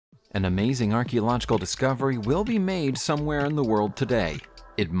An amazing archaeological discovery will be made somewhere in the world today.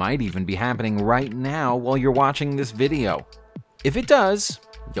 It might even be happening right now while you're watching this video. If it does,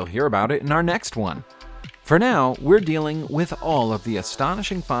 you'll hear about it in our next one. For now, we're dealing with all of the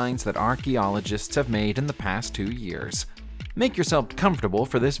astonishing finds that archaeologists have made in the past 2 years. Make yourself comfortable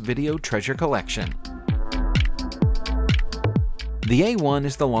for this video treasure collection. The A1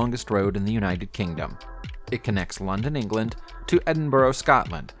 is the longest road in the United Kingdom. It connects London, England to Edinburgh,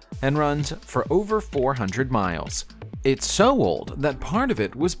 Scotland, and runs for over 400 miles. It's so old that part of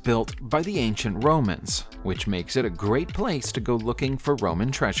it was built by the ancient Romans, which makes it a great place to go looking for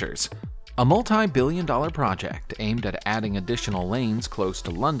Roman treasures. A multi-billion-dollar project aimed at adding additional lanes close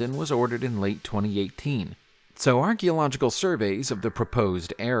to London was ordered in late 2018. So archaeological surveys of the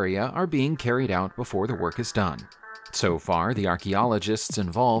proposed area are being carried out before the work is done. So far, the archaeologists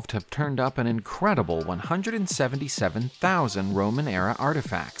involved have turned up an incredible 177,000 Roman-era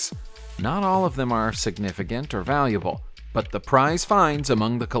artifacts. Not all of them are significant or valuable, but the prize finds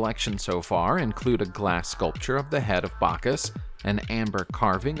among the collection so far include a glass sculpture of the head of Bacchus, an amber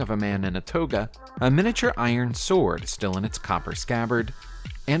carving of a man in a toga, a miniature iron sword still in its copper scabbard,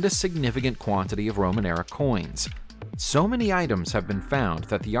 and a significant quantity of Roman-era coins. So many items have been found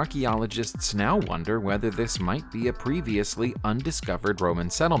that the archaeologists now wonder whether this might be a previously undiscovered Roman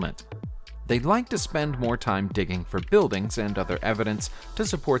settlement. They'd like to spend more time digging for buildings and other evidence to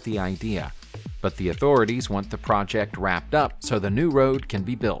support the idea, but the authorities want the project wrapped up so the new road can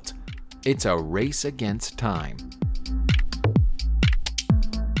be built. It's a race against time.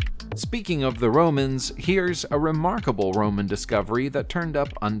 Speaking of the Romans, here's a remarkable Roman discovery that turned up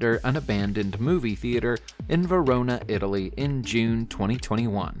under an abandoned movie theater in Verona, Italy in June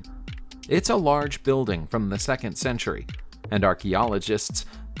 2021. It's a large building from the 2nd century, and archaeologists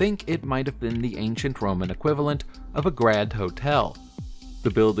think it might have been the ancient Roman equivalent of a grand hotel. The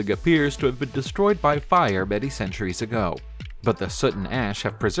building appears to have been destroyed by fire many centuries ago, but the soot and ash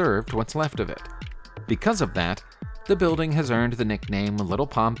have preserved what's left of it. Because of that, the building has earned the nickname Little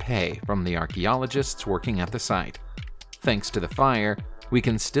Pompeii from the archaeologists working at the site. Thanks to the fire, we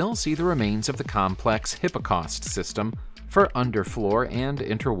can still see the remains of the complex hypocaust system for underfloor and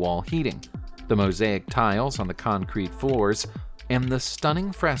interwall heating, the mosaic tiles on the concrete floors, and the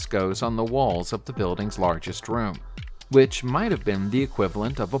stunning frescoes on the walls of the building's largest room, which might have been the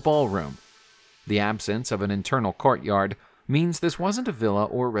equivalent of a ballroom. The absence of an internal courtyard means this wasn't a villa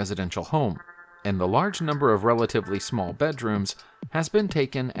or residential home, and the large number of relatively small bedrooms has been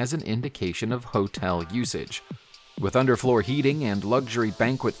taken as an indication of hotel usage. With underfloor heating and luxury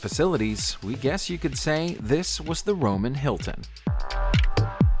banquet facilities, we guess you could say this was the Roman Hilton.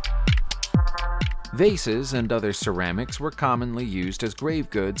 Vases and other ceramics were commonly used as grave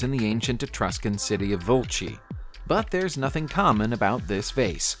goods in the ancient Etruscan city of Volci. But there's nothing common about this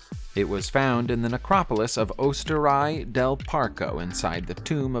vase. It was found in the necropolis of Osterai del Parco inside the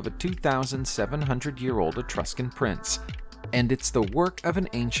tomb of a 2,700-year-old Etruscan prince, and it's the work of an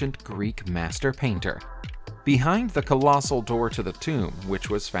ancient Greek master painter. Behind the colossal door to the tomb, which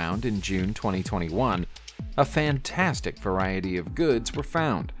was found in June 2021, a fantastic variety of goods were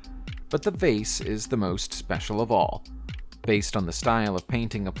found, but the vase is the most special of all. Based on the style of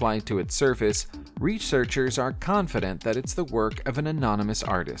painting applied to its surface, researchers are confident that it's the work of an anonymous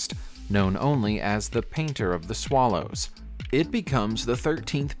artist, known only as the Painter of the Swallows. It becomes the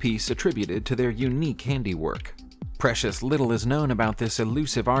 13th piece attributed to their unique handiwork. Precious little is known about this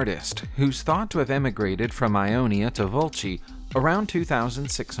elusive artist, who's thought to have emigrated from Ionia to Volci around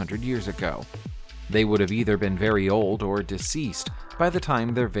 2,600 years ago. They would have either been very old or deceased by the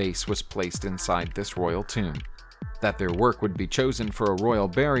time their vase was placed inside this royal tomb. That their work would be chosen for a royal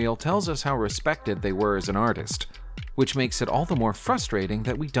burial tells us how respected they were as an artist, which makes it all the more frustrating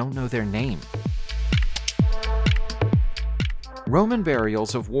that we don't know their name. Roman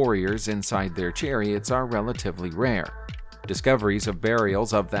burials of warriors inside their chariots are relatively rare. Discoveries of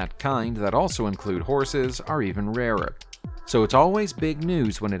burials of that kind that also include horses are even rarer, so it's always big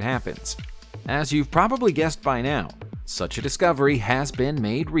news when it happens. As you've probably guessed by now, such a discovery has been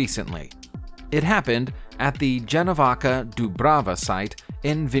made recently. It happened at the Genovaca Dubrava site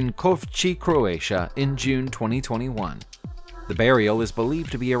in Vinkovci, Croatia in June 2021. The burial is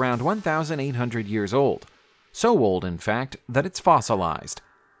believed to be around 1,800 years old, so old in fact that it's fossilized.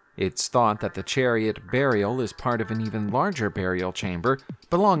 It's thought that the chariot burial is part of an even larger burial chamber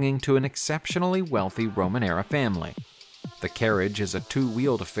belonging to an exceptionally wealthy Roman-era family. The carriage is a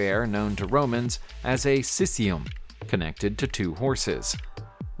two-wheeled affair known to Romans as a cisium, connected to two horses.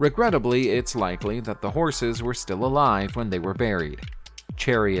 Regrettably, it's likely that the horses were still alive when they were buried.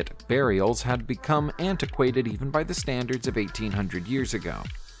 Chariot burials had become antiquated even by the standards of 1,800 years ago.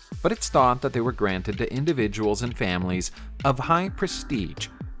 but it's thought that they were granted to individuals and families of high prestige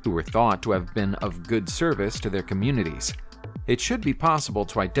who were thought to have been of good service to their communities. It should be possible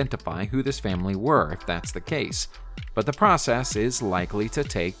to identify who this family were if that's the case, but the process is likely to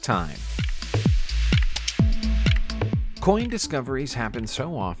take time. Coin discoveries happen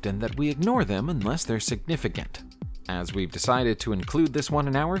so often that we ignore them unless they're significant. As we've decided to include this one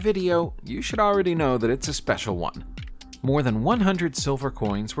in our video, you should already know that it's a special one. More than 100 silver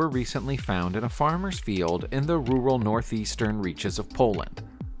coins were recently found in a farmer's field in the rural northeastern reaches of Poland.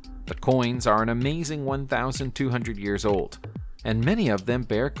 The coins are an amazing 1,200 years old, and many of them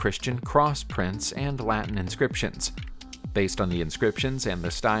bear Christian cross prints and Latin inscriptions. Based on the inscriptions and the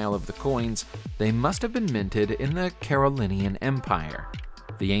style of the coins, they must have been minted in the Carolingian Empire.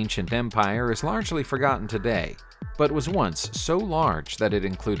 The ancient empire is largely forgotten today, but was once so large that it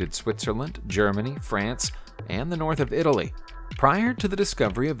included Switzerland, Germany, France, and the north of Italy. Prior to the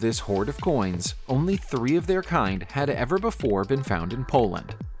discovery of this hoard of coins, only 3 of their kind had ever before been found in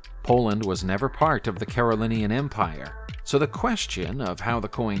Poland. Poland was never part of the Carolingian Empire, so the question of how the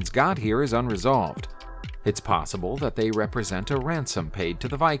coins got here is unresolved. It's possible that they represent a ransom paid to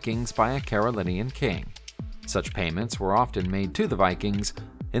the Vikings by a Carolingian king. Such payments were often made to the Vikings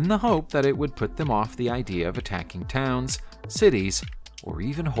in the hope that it would put them off the idea of attacking towns, cities, or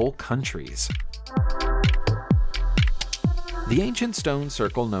even whole countries. The ancient stone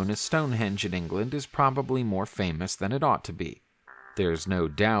circle known as Stonehenge in England is probably more famous than it ought to be. There's no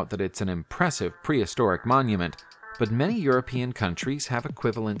doubt that it's an impressive prehistoric monument, but many European countries have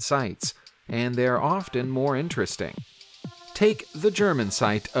equivalent sites, and they're often more interesting. Take the German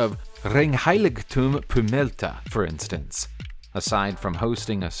site of Ringheiligtum Pumelta, for instance. Aside from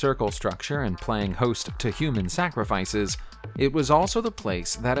hosting a circle structure and playing host to human sacrifices, it was also the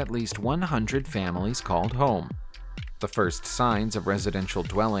place that at least 100 families called home. The first signs of residential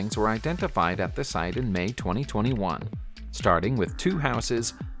dwellings were identified at the site in May 2021, starting with 2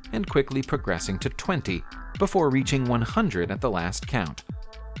 houses and quickly progressing to 20 before reaching 100 at the last count.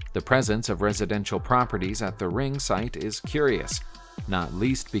 The presence of residential properties at the Ring site is curious, not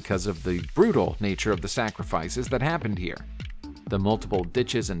least because of the brutal nature of the sacrifices that happened here. The multiple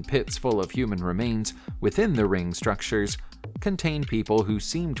ditches and pits full of human remains within the Ring structures contain people who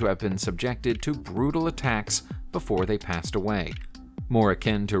seem to have been subjected to brutal attacks before they passed away, more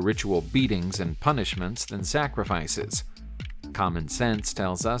akin to ritual beatings and punishments than sacrifices. Common sense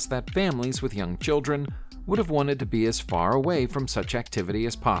tells us that families with young children would have wanted to be as far away from such activity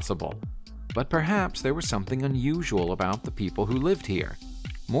as possible, but perhaps there was something unusual about the people who lived here.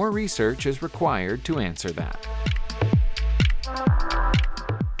 More research is required to answer that.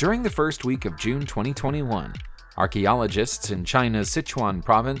 During the first week of June 2021, archaeologists in China's Sichuan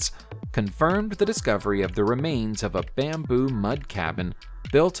province confirmed the discovery of the remains of a bamboo mud cabin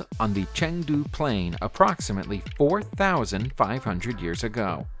built on the Chengdu Plain approximately 4,500 years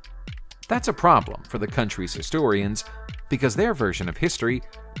ago. That's a problem for the country's historians because their version of history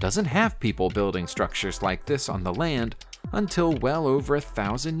doesn't have people building structures like this on the land until well over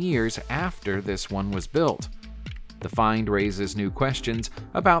 1,000 years after this one was built. The find raises new questions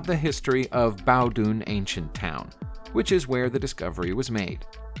about the history of Baodun Ancient Town, which is where the discovery was made.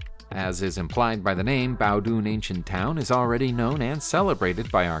 As is implied by the name, Baodun Ancient Town is already known and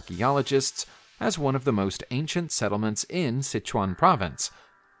celebrated by archaeologists as one of the most ancient settlements in Sichuan province,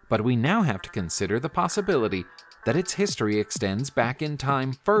 but we now have to consider the possibility that its history extends back in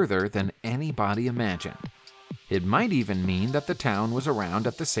time further than anybody imagined. It might even mean that the town was around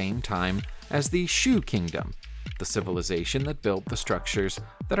at the same time as the Shu Kingdom, the civilization that built the structures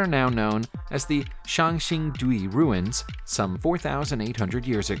that are now known as the Shangxingdui ruins some 4,800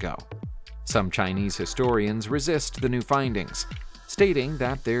 years ago. Some Chinese historians resist the new findings, stating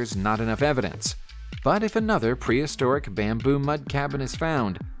that there's not enough evidence. But if another prehistoric bamboo mud cabin is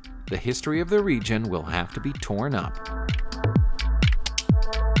found, the history of the region will have to be torn up.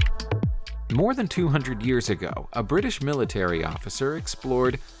 More than 200 years ago, a British military officer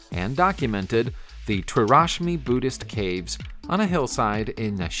explored and documented the Trirashmi Buddhist caves on a hillside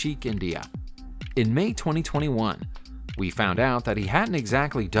in Nashik, India. In May 2021, we found out that he hadn't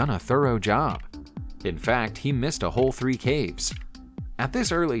exactly done a thorough job. In fact, he missed a whole 3 caves. At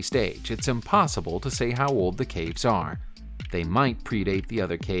this early stage, it's impossible to say how old the caves are. They might predate the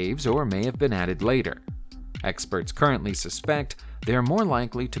other caves or may have been added later. Experts currently suspect they're more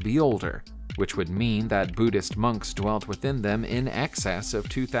likely to be older, which would mean that Buddhist monks dwelt within them in excess of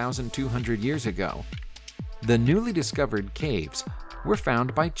 2,200 years ago. The newly discovered caves were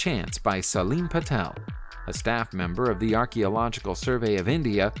found by chance by Salim Patel, a staff member of the Archaeological Survey of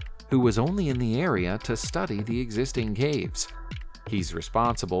India who was only in the area to study the existing caves. He's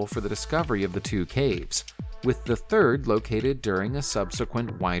responsible for the discovery of the two caves, with the third located during a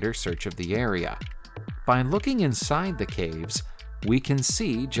subsequent wider search of the area. By looking inside the caves, we can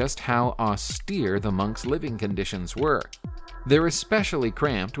see just how austere the monks' living conditions were. They're especially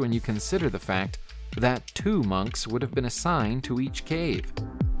cramped when you consider the fact that 2 monks would have been assigned to each cave.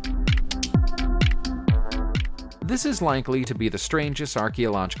 This is likely to be the strangest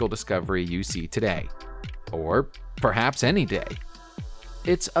archaeological discovery you see today, or perhaps any day.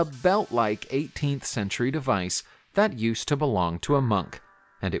 It's a belt-like 18th century device that used to belong to a monk,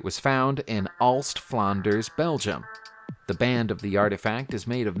 and it was found in Aalst, Flanders, Belgium. The band of the artifact is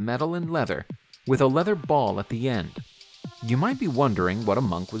made of metal and leather, with a leather ball at the end. You might be wondering what a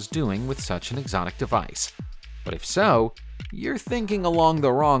monk was doing with such an exotic device, but if so, you're thinking along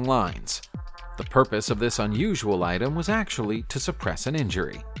the wrong lines. The purpose of this unusual item was actually to suppress an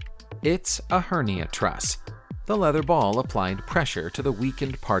injury. It's a hernia truss. The leather ball applied pressure to the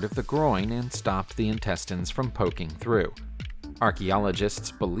weakened part of the groin and stopped the intestines from poking through.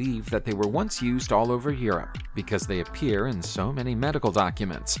 Archaeologists believe that they were once used all over Europe because they appear in so many medical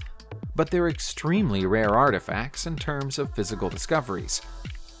documents, but they're extremely rare artifacts in terms of physical discoveries.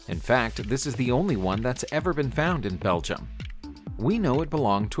 In fact, this is the only one that's ever been found in Belgium. We know it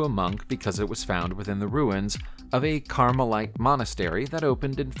belonged to a monk because it was found within the ruins of a Carmelite monastery that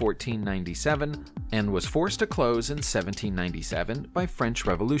opened in 1497 and was forced to close in 1797 by French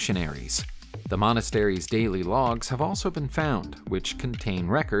revolutionaries. The monastery's daily logs have also been found, which contain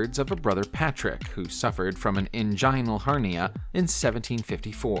records of a brother Patrick who suffered from an inguinal hernia in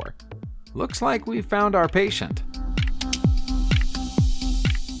 1754. Looks like we've found our patient.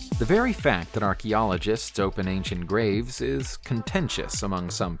 The very fact that archaeologists open ancient graves is contentious among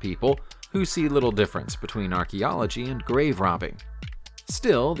some people who see little difference between archaeology and grave robbing.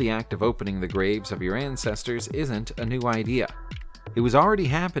 Still, the act of opening the graves of your ancestors isn't a new idea. It was already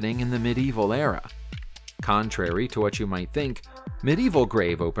happening in the medieval era. Contrary to what you might think, medieval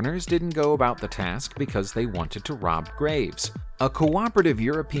grave openers didn't go about the task because they wanted to rob graves. A cooperative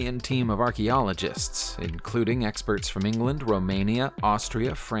European team of archaeologists, including experts from England, Romania,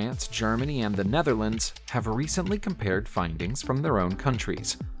 Austria, France, Germany, and the Netherlands, have recently compared findings from their own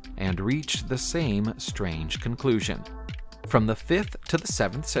countries and reached the same strange conclusion. From the 5th to the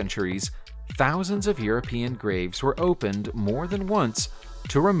 7th centuries, thousands of European graves were opened more than once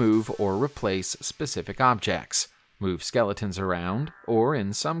to remove or replace specific objects, move skeletons around, or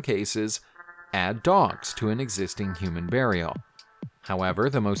in some cases, add dogs to an existing human burial. However,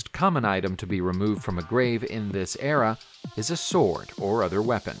 the most common item to be removed from a grave in this era is a sword or other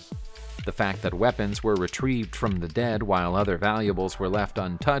weapon. The fact that weapons were retrieved from the dead while other valuables were left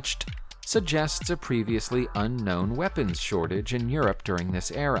untouched suggests a previously unknown weapons shortage in Europe during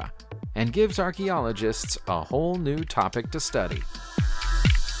this era, and gives archaeologists a whole new topic to study.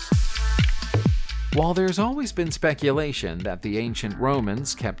 While there's always been speculation that the ancient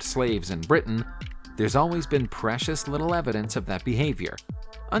Romans kept slaves in Britain, there's always been precious little evidence of that behavior,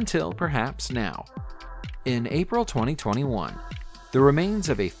 until perhaps now. In April 2021, the remains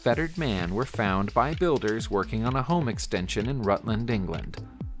of a fettered man were found by builders working on a home extension in Rutland, England.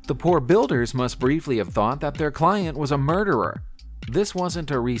 The poor builders must briefly have thought that their client was a murderer. This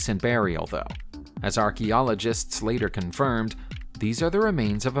wasn't a recent burial, though. As archaeologists later confirmed, these are the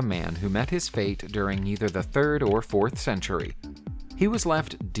remains of a man who met his fate during either the 3rd or 4th century. He was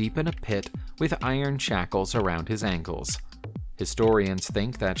left deep in a pit with iron shackles around his ankles. Historians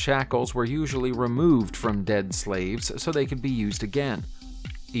think that shackles were usually removed from dead slaves so they could be used again.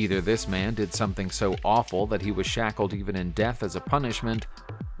 Either this man did something so awful that he was shackled even in death as a punishment,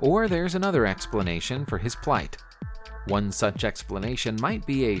 or there's another explanation for his plight. One such explanation might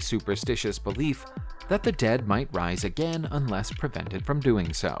be a superstitious belief that the dead might rise again unless prevented from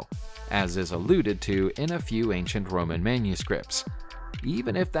doing so, as is alluded to in a few ancient Roman manuscripts.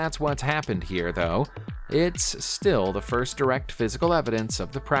 Even if that's what's happened here, though, it's still the first direct physical evidence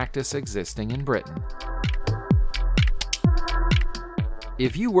of the practice existing in Britain.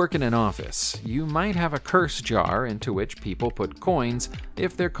 If you work in an office, you might have a curse jar into which people put coins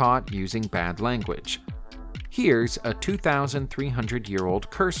if they're caught using bad language. Here's a 2,300-year-old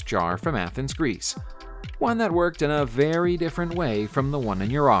curse jar from Athens, Greece, one that worked in a very different way from the one in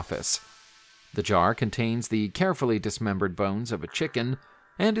your office. The jar contains the carefully dismembered bones of a chicken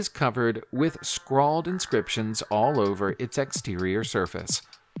and is covered with scrawled inscriptions all over its exterior surface.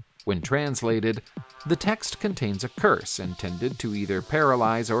 When translated, the text contains a curse intended to either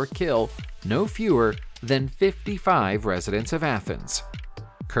paralyze or kill no fewer than 55 residents of Athens.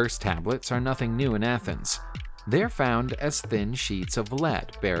 Curse tablets are nothing new in Athens. They're found as thin sheets of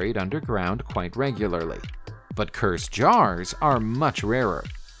lead buried underground quite regularly. But curse jars are much rarer.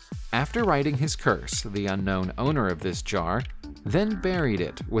 After writing his curse, the unknown owner of this jar then buried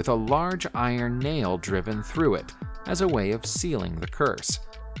it with a large iron nail driven through it as a way of sealing the curse.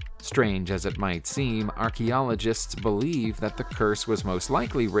 Strange as it might seem, archaeologists believe that the curse was most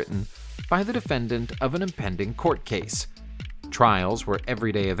likely written by the defendant of an impending court case. Trials were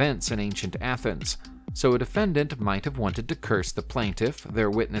everyday events in ancient Athens, so a defendant might have wanted to curse the plaintiff, their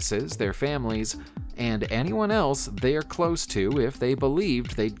witnesses, their families, and anyone else they are close to if they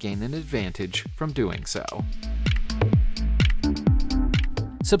believed they'd gain an advantage from doing so.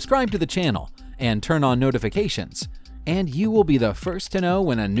 Subscribe to the channel and turn on notifications, and you will be the first to know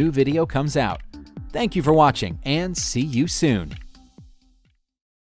when a new video comes out. Thank you for watching, and see you soon.